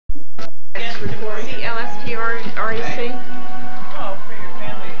recording. See LSTRAC? Oh, for your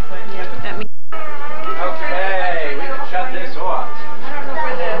family. Yeah, but that means. Okay, we can shut this off. I don't know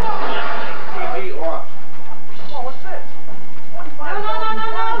where the. TV off. Oh, what's this?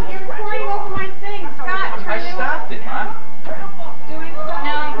 No. You're recording over my thing. Scott, I turn it off. stopped it, Mom. Doing stuff.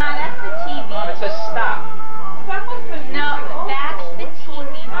 No, that's the TV. Mom, it says stop. Someone's been No, that's the TV.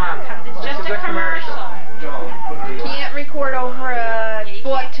 Mom, It's this just is a commercial. Can't record over a Yeah, you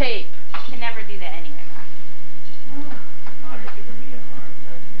bought can't. tape. You can never do that anyway, Mom, you're giving me a heart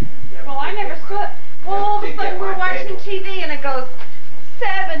attack here. Well, I never saw it. Well, all of a sudden we're watching TV and it goes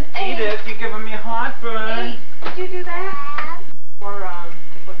 7, 8, Edith, you're giving me a heartburn. 8. Did you do that? Or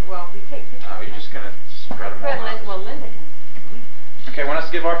well, we take pictures. Oh, you're just gonna spread them all out. Well, Linda can. Okay, want us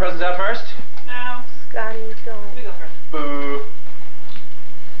to give our presents out first? No. Scotty, don't. You go first. Boo.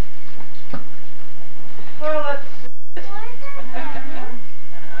 Well, let's.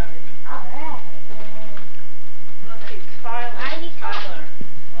 Let's see. Tyler.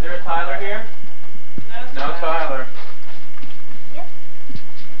 Is there a Tyler here? No Tyler.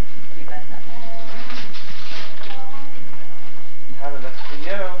 Tyler, that's for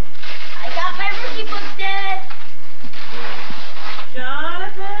you. I got my rookie book, Dad.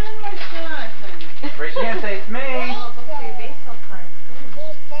 Jonathan? Where's Jonathan? Raise your hand, say it's me.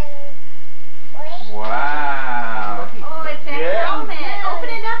 Wow. Oh, it's a Yeah. helmet. Open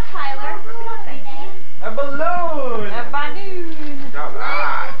it up, Tyler. A balloon. A balloon. All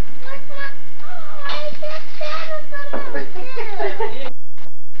right.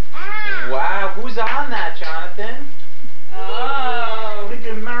 Wow, who's on that, Jonathan? Oh. Look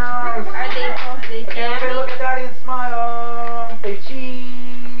at Mom. Are they Okay, everybody look at Daddy and smile. Say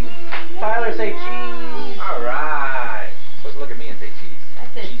cheese. Tyler, say cheese. All right. Supposed to look at me and say cheese.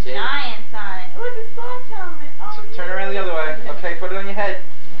 That's a Cheese, eh? Giants on it. Oh, it's a Soft helmet. Oh, So turn around the other way. Okay, put it on your head.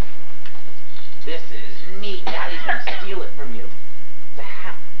 This is neat. Daddy's gonna steal it from you. It's a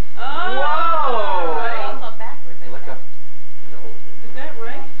hat. Oh. Whoa. It's also backwards, I Like think. Is that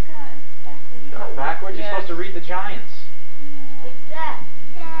right? Backwards. Backwards. You're Yes. supposed to read the Giants. Like that.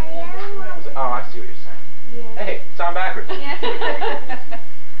 Oh, I see what you're saying. Yeah. Hey, it's on backwards. You Yeah. can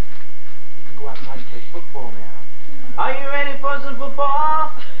go outside and play football now. Are you ready for some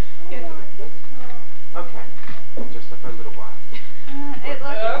football? Okay. Just for a little while. It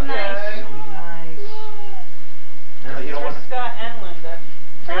looks Okay. nice. Nice. No, you don't want to. Scott and Linda.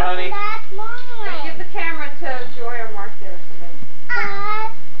 Here, honey. Now give the camera to Joy or Martha or somebody.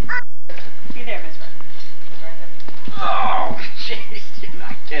 Be there, Miss Ray. Right there. Oh, jeez, you're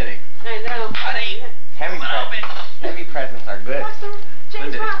not kidding. I know. Honey, heavy presents are good.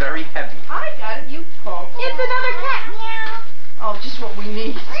 Linda, it's very heavy. I got it. You pull. It's another cat. Oh, just what we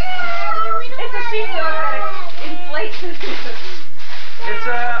need. It's a sheepdog that inflates. It's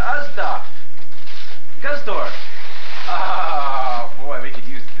a Uzduff. Guzdorf. Oh, boy, we could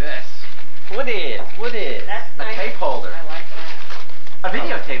use this. What is? That's a nice. tape holder. I like that. A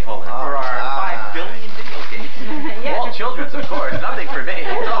videotape holder for our 5 billion video games. Yeah. All children's, of course. Nothing for me.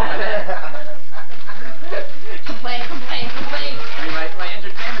 Complain. I mean, my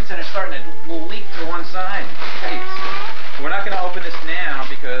entertainment center's starting to leak to one side. Hey, we're not going to open this now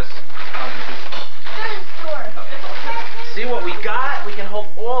because... see what we got? We can hold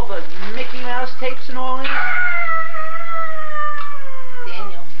all the Mickey Mouse tapes and all in.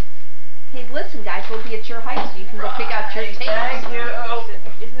 Daniel. Hey, listen, guys, we'll be at your height so you can go pick out your tapes. Thank you.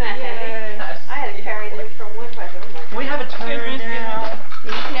 Isn't that heavy? Yes. I had to carry them from Woodbridge. Can we have a turn now? Yeah,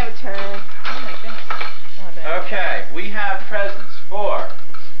 you can have a turn. Oh my goodness. Oh, that. Okay, we have presents for...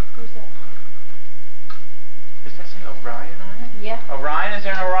 Who's that? Does that say Orion on it? Yeah. Orion? Is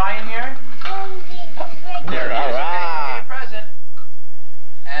there an Orion here? There it is. All right. Okay, present.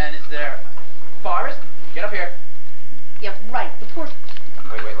 And is there... Forrest? Get up here. Yeah, right. The poor...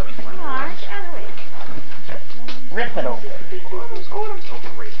 Wait, let me find Mark, it. out of the way. Rip it open.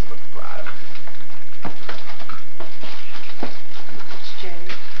 Overrated the bottom.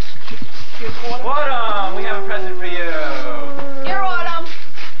 Autumn, we have a present for you. Here, Autumn.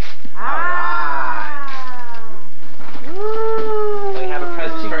 We have a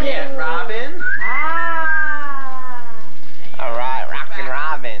present for Aunt Robin. All right, Rockin'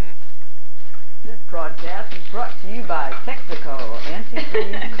 Robin. This broadcast is brought to you by Texaco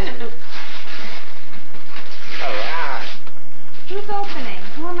Anti-Freeze. All right. Who's opening?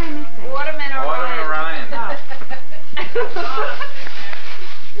 Who am I missing? Autumn and Autumn and Orion.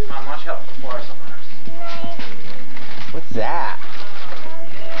 Mom, why don't you help Forrest open hers? What's that?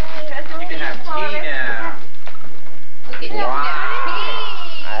 You can have tea now. Look at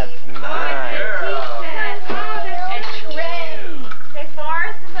Wow. That's nice. Girl. And Trey. Hey,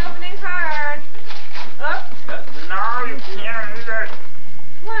 Forrest is opening hers.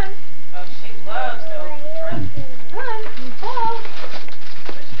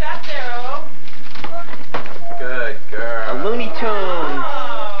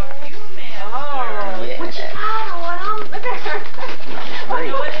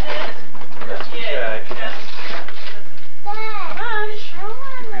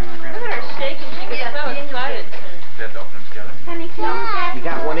 You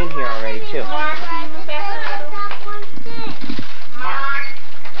got one in here already, too. Mark, can you move back a little? Mark.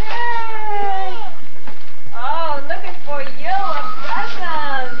 Yay! Oh, looking for you, a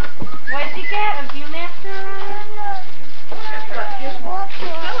present. What did you get? A Viewmaster? She's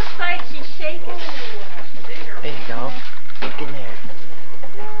so excited, she's shaking. There you go. Look in there.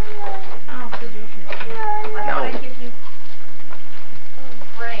 Oh, did you open it? Why No. don't I give you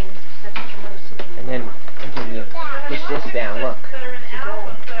rings? And then you push this down, look.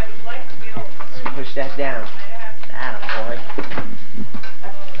 Push that down. Attaboy.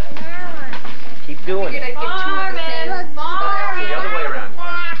 Keep doing it. Marvin! The other way around.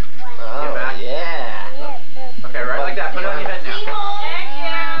 Oh, back. yeah. Okay, right like that. Put it on your head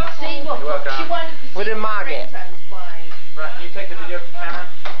now. Thank you. You're welcome. What did Ma get? Right, can you take the video camera?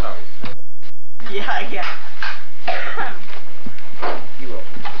 Oh. Yeah, I get You will.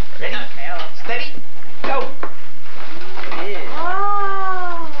 Ready? Steady? Go! It is.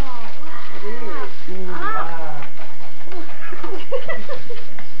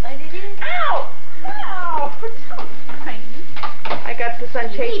 Ow! Ow! I got this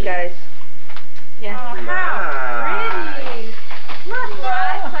on Chase, guys. Yeah. Oh, how Nice. pretty. Look, it's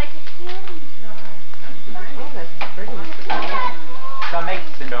like a candy jar. Oh, that's pretty. That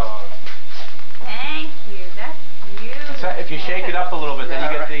makes it all. Thank you, that's beautiful. So if you shake it up a little bit, then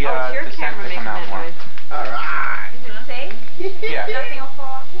you get the, Oh, it's your the scent camera to making come out that more. noise. Alright. Is it safe? Yeah. Nothing will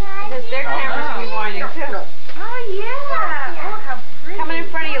fall? Because their Oh, cameras no. will be winding too. Oh, yeah. Oh, how pretty. Coming in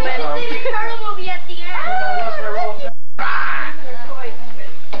front of you, Lynn. movie at the end.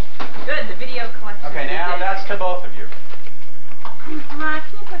 Good, the video collection. Okay, now that's to both of you. Ma,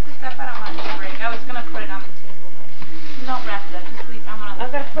 can you put this up? I don't want it to break. I was gonna put it on the table, but don't wrap it up. Just leave. I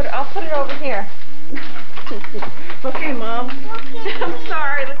want to. I'll put it over here. Okay, Mom. I'm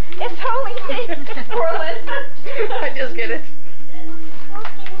sorry. It's only me. Poor Lynn. I just get it.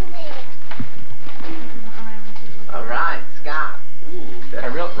 Alright, Scott. Ooh,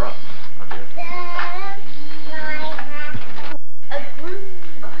 that's real rough.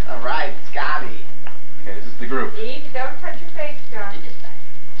 Alright, Scotty. Okay, this is the group. Eve, don't touch your face, John.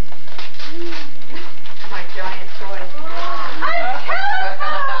 My giant toy.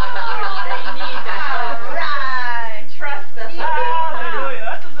 Right. Trust us.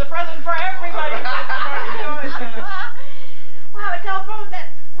 Hallelujah. This is a present for everybody. Wow, a telephone that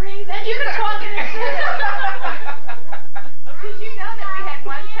rings and you can talk in it. Did you know that we had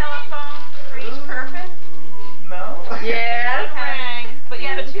one telephone for each purpose? No. Yeah. It rang, but you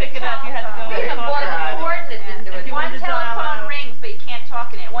couldn't pick it up. You had to go. We have one coordinates into it. One telephone rings, but you can't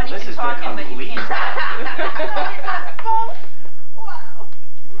talk in it. One you This can is talk in, but you complete. can't talk. Wow.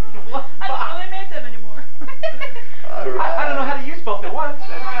 I don't know they made them anymore. I don't know how to use both at once.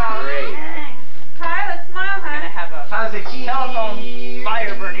 Wow. Great. Thanks. Tyler, smile, I'm gonna honey. have a How's it? telephone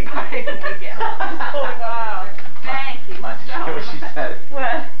fire burning behind when we get home. Wow. Thank you. Hear what she said.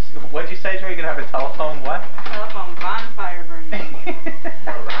 What? What'd you say, Joe? You're gonna have a telephone what? Telephone bonfire burning.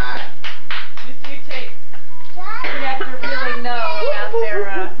 Alright. You see tape. You have to really know about their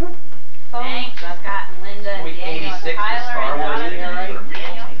phones. Thanks, Scott and Linda and Wait, Daniel 86 and is Tyler Star and Wars Jonathan in here, right? and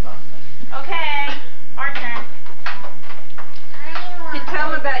Daniel. Okay, our turn. Can you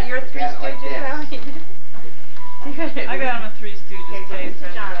tell them about your Three Got it like Stooges? this. I got him a Three Stooges tape,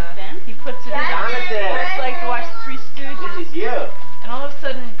 and Jonathan. he puts it in. Jonathan. What it's like to watch Three This Stooges, is you. and all of a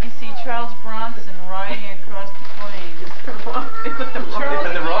sudden you see Charles Bronson riding across the plains. They put the They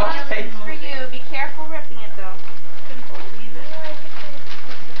put the wrong tape. This is for you. Be careful ripping it though. Couldn't believe it.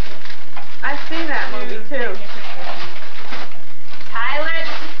 I've seen that movie too. Tyler,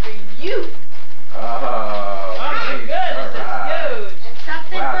 this is for you. Oh, my goodness, alright. it's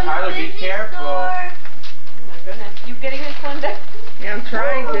huge. Wow, Tyler, be careful. Oh my goodness. You getting this, Linda? Yeah, I'm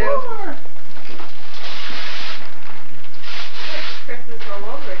trying to. Christmas all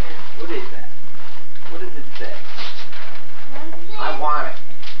over again. What is that? What does it say? I want it.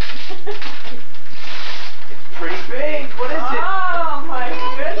 It's pretty big. What is it? Oh my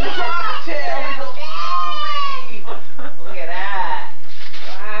goodness. Cocktail is a movie. Look at that.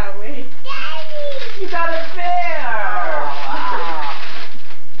 Wowee. You got a bear. Wow.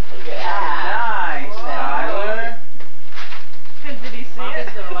 Look at that. Nice, Tyler. Did he see it?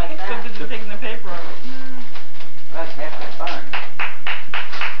 Obviously like that. So busy taking the paper of it. That's half the fun.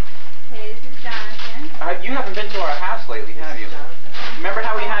 Okay, this is Jonathan. You haven't been to our house lately, have you? Remember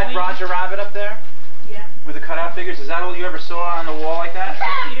how we had Roger Rabbit up there? Yeah. With the cutout figures? Is that all you ever saw on the wall like that?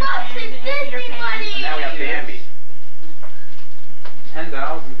 Peter Pan. And now we have Bambi.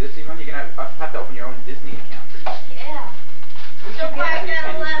 $10 in Disney money? You're gonna have to open your own Disney account. Yeah. Don't buy it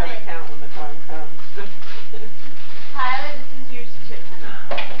at 11. Count when the time comes. Tyler, this is yours too.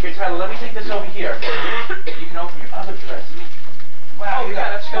 Here, Tyler, let me take this over here. You can open your other present. Wow, you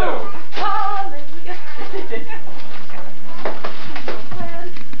got two.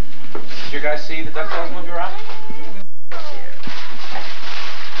 Did you guys see the DuckTales movie, Rob?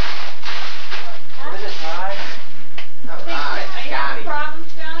 What is it, Ty? Alright, got it. Problems,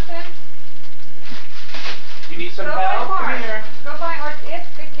 Jonathan? You need some Go buy help? more. Come here. Go buy or if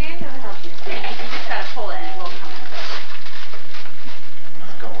Big Daniel will help you. You just gotta pull it and it will come in.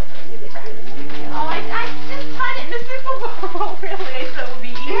 Let's go with it. Oh, I just put it in the Super Bowl, really, so it would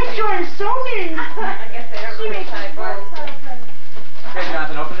be easy. Enjoy Sony. I guess they don't really tie bows. Okay,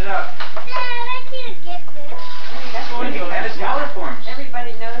 Jonathan, open it up. That's What is it? And it's color forms.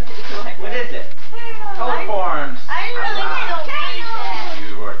 Everybody knows that you like What is it? Color forms. I really don't read that.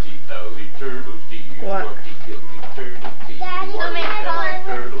 You are T-L-E turtle T. You What? are T-L-E turtle T. You Daddy, are so many T-L-E colors.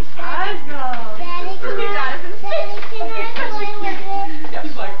 turtle T. Daddy, Turtle T. Yes.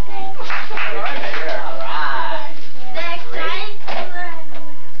 Alright.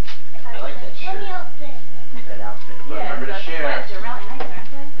 I like that shirt. That outfit. But remember to share. They're really nice,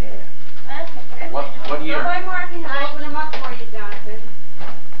 aren't they? Yeah. What Go year? buy more and he'll open them up for you, Jonathan.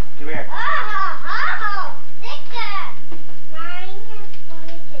 Come here.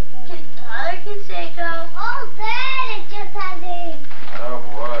 Oh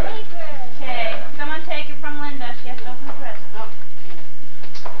boy. Okay, someone take it from Linda. She has to open the present.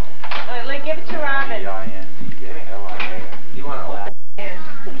 Give it to Robin. D-I-N-D-A-L-I-A. You want to open?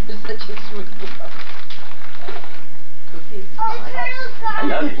 You're such a sweet girl. Cookies. I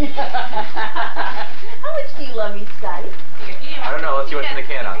love you. How much do you love me, Scotty? I don't know. Let's see what's in the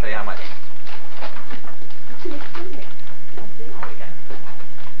can. I'll tell you how much. What's in the can?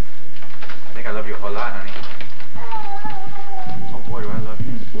 I think I love you a whole lot, honey. Oh boy, do I love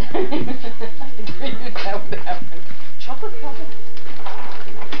you. That would happen. Chocolate covered.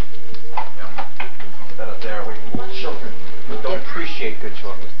 Put that up there. We children don't appreciate good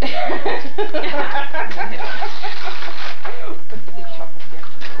chocolate. Put the chocolate there.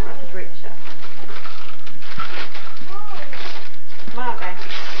 That's a great shot. Come on, guys.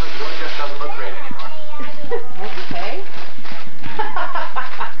 One just doesn't look great anymore. Okay.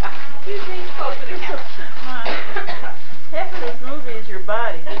 Half of this movie is your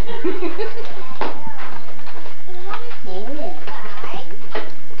body.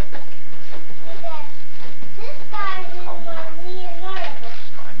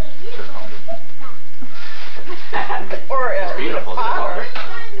 Or Beautiful. Potter.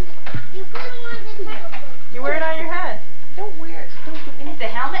 You wear it on your head. Don't wear it. Don't do anything. It's a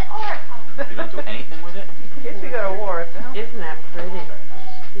helmet or a collar. You don't do anything with it? Guess we go to war. Isn't that pretty? Go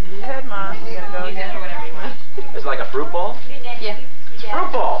ahead, Mom. You gonna go Use it again? for whatever you want. It's like a fruit bowl? Yeah.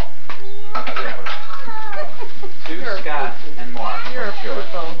 Fruit bowl! Two Scott and Mark. You're a Sure.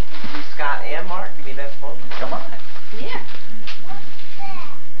 football. Scott and Mark? You mean that's both? Come on. Yeah.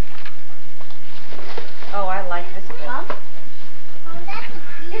 Oh, I like this bit.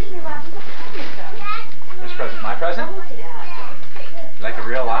 Which present? My present? Yeah. You like it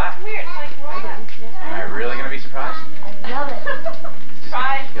real lot? Weird, it's like raw. Am I really going to be surprised?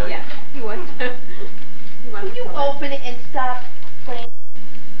 Try. Kill you? Yeah. He wants to. He wants Will you to. open it and stop playing?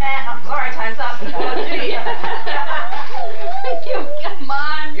 Alright, time's up. Oh, gee. You, come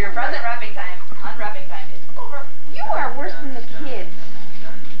on. Your present wrapping time, unwrapping time is over. You are worse than the kids.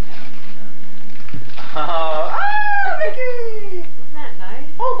 Oh, Mickey! Isn't that nice?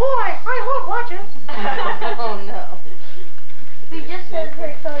 Oh boy, I love watching. Oh no. We just said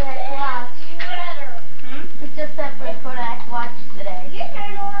for Kodak Watch. We just said for Kodak Watch today.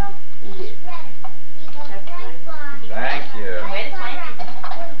 thank you. Wait, it's my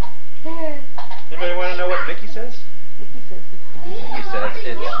Anybody want to know what Vicky says? Vicky says it's Vicky says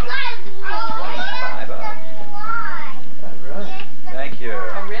it's 25 up. alright. Thank you.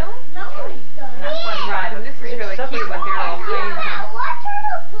 Oh, really? That's one ride. And this is really cute what they're all playing here.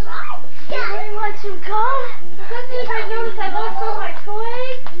 Everybody wants some come. Doesn't anybody notice I lost all my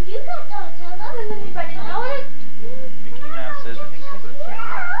toys? You don't tell them. Doesn't anybody notice? Mickey Mouse says it's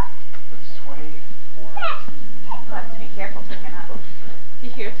 24. You'll have to be careful picking up. You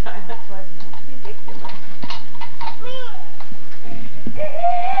hear Tyler? That's why it's ridiculous.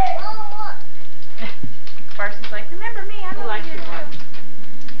 Barson's like, remember me, I'm He likes your one.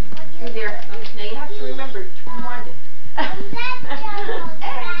 And there. Now you have to remember to rewind it.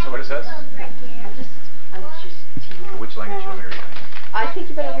 So what it says? I'm just teasing. Which language you want me to read? I think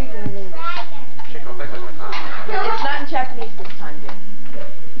you better read it in English. It's not in Japanese this time,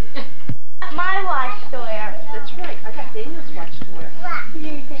 dear. My watch to wear. That's right. I got Daniel's watch to wear.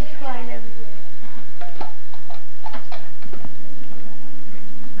 You think flying everywhere.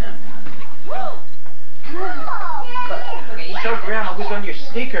 Grandma, who's on your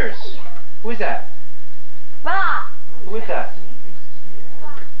sneakers? Who is that? Bah! Who is that?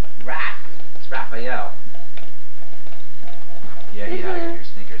 Raph. It's Raphael. Yeah, you gotta get your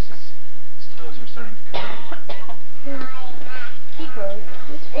sneakers. His toes were starting to curl. He grows.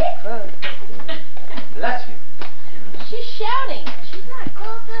 His feet grows. Bless you. She's shouting. She's not.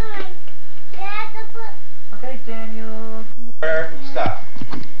 Okay, Daniel. Stop.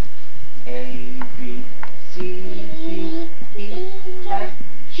 A, B, C, D, E, F,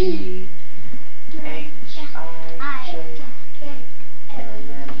 G, H, I, J, K, L,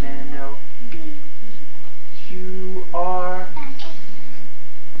 M, N, O, Q, R,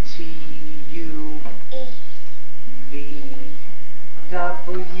 T, U, V,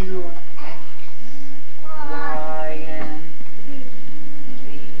 W, X, Y, and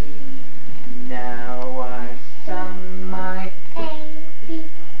Z. Now I sung my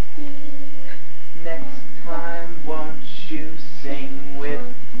next time, won't you sing with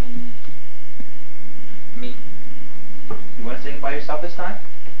me? You want to sing it by yourself this time?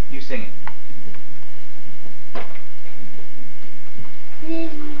 You sing it.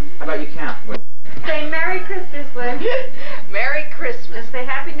 How about you count? Say Merry Christmas, Lynn. Merry Christmas. And say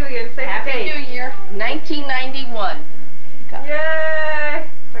Happy New Year and say Happy the date. New Year, 1991. Yay!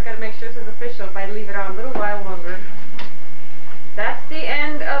 I gotta make sure this is official if I leave it on a little while longer. That's the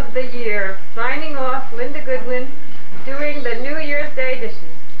end of the year. Signing off, Linda Goodwin, doing the New Year's Day